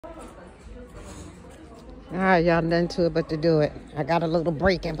All right, y'all, nothing to it but to do it. I got a little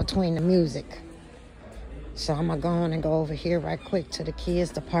break in between the music. So I'm going to go on and go over here right quick to the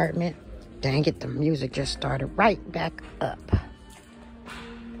kids department. Dang it, the music just started right back up.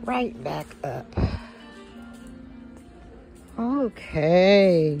 Right back up.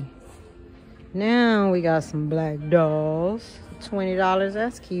 Okay. Now we got some black dolls. $20,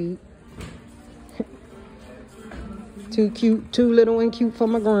 that's cute. Too cute, too little and cute for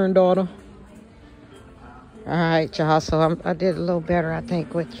my granddaughter. All right, y'all, so I did a little better, I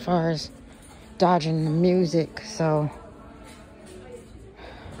think, with as far as dodging the music, so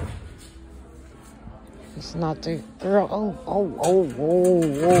it's not the girl. Oh.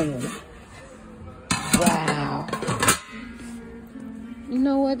 Wow. You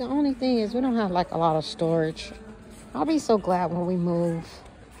know what? The only thing is we don't have like a lot of storage. I'll be so glad when we move.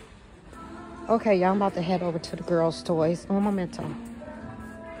 Okay, y'all, I'm about to head over to the girls' toys. Un momento.